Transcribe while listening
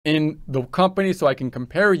in the company so I can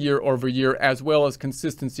compare year over year, as well as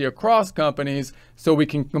consistency across companies so we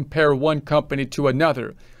can compare one company to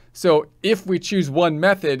another. So if we choose one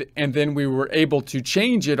method and then we were able to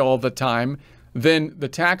change it all the time, then the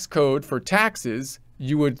tax code for taxes,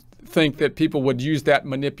 you would think that people would use that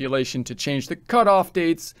manipulation to change the cutoff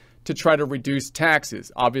dates to try to reduce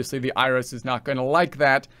taxes. Obviously, the IRS is not going to like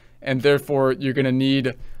that, and therefore you're going to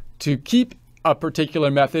need to keep a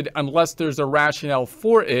particular method unless there's a rationale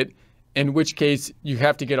for it, in which case you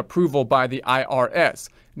have to get approval by the IRS.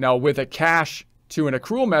 Now, with a cash to an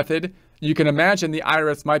accrual method, you can imagine the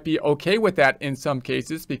IRS might be okay with that in some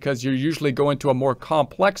cases because you're usually going to a more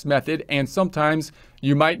complex method, and sometimes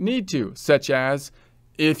you might need to, such as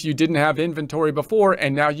if you didn't have inventory before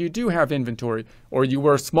and now you do have inventory, or you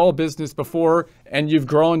were a small business before and you've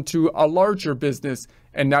grown to a larger business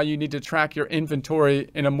and now you need to track your inventory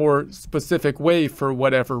in a more specific way for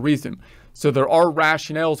whatever reason. So there are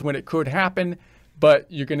rationales when it could happen, but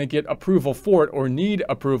you're going to get approval for it or need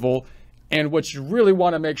approval. And what you really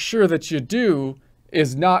want to make sure that you do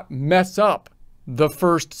is not mess up the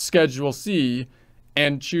first Schedule C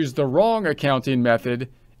and choose the wrong accounting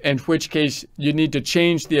method, in which case you need to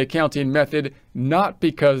change the accounting method, not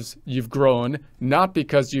because you've grown, not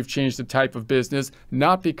because you've changed the type of business,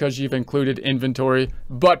 not because you've included inventory,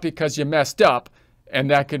 but because you messed up, and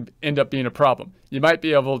that could end up being a problem. You might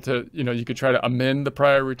be able to, you could try to amend the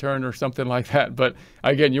prior return or something like that, but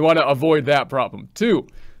again, you want to avoid that problem. 2,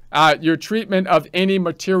 your treatment of any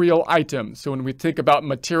material item. So when we think about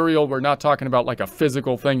material, we're not talking about like a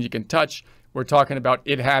physical thing you can touch. We're talking about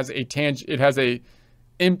it has a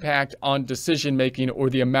impact on decision making or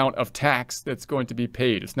the amount of tax that's going to be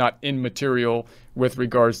paid. It's not immaterial with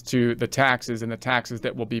regards to the taxes and the taxes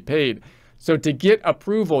that will be paid. So to get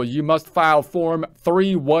approval, you must file Form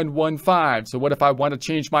 3115. So what if I want to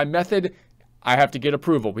change my method? I have to get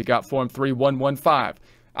approval. We got Form 3115.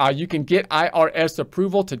 You can get IRS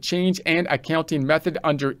approval to change an accounting method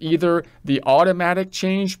under either the automatic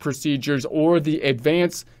change procedures or the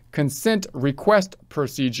advance consent request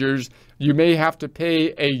procedures. You may have to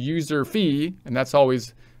pay a user fee, and that's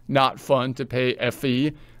always not fun to pay a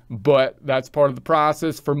fee, but that's part of the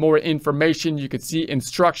process. For more information, you can see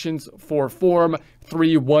instructions for Form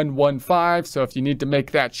 3115. So if you need to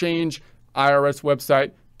make that change, IRS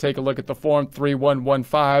website, take a look at the Form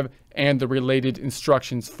 3115 and the related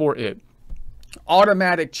instructions for it.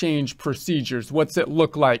 Automatic change procedures. What's it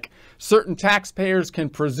look like? Certain taxpayers can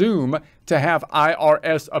presume to have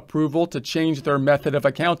IRS approval to change their method of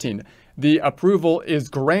accounting. The approval is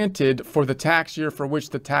granted for the tax year for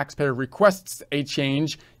which the taxpayer requests a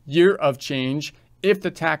change, year of change, if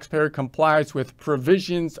the taxpayer complies with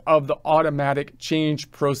provisions of the automatic change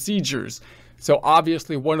procedures. So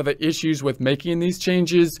obviously one of the issues with making these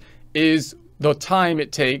changes is the time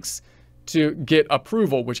it takes to get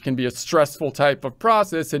approval, which can be a stressful type of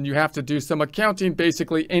process, and you have to do some accounting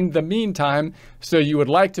basically in the meantime. So you would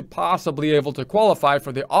like to possibly able to qualify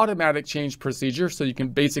for the automatic change procedure, so you can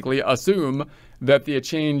basically assume that the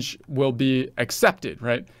change will be accepted,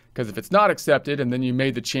 right? Because if it's not accepted and then you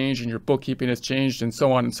made the change and your bookkeeping has changed and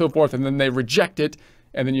so on and so forth, and then they reject it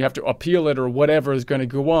and then you have to appeal it or whatever is going to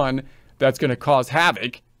go on, that's going to cause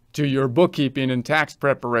havoc to your bookkeeping and tax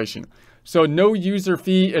preparation. So no user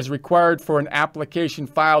fee is required for an application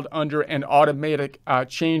filed under an automatic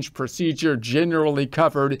change procedure generally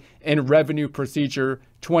covered in Revenue Procedure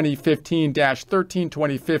 2015-13,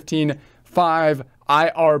 2015-5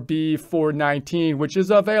 IRB 419, which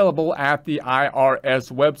is available at the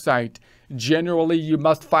IRS website. Generally, you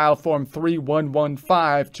must file Form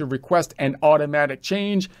 3115 to request an automatic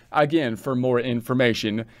change. Again, for more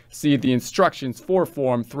information, see the instructions for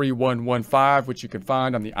Form 3115, which you can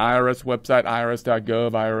find on the IRS website,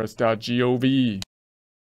 irs.gov, irs.gov.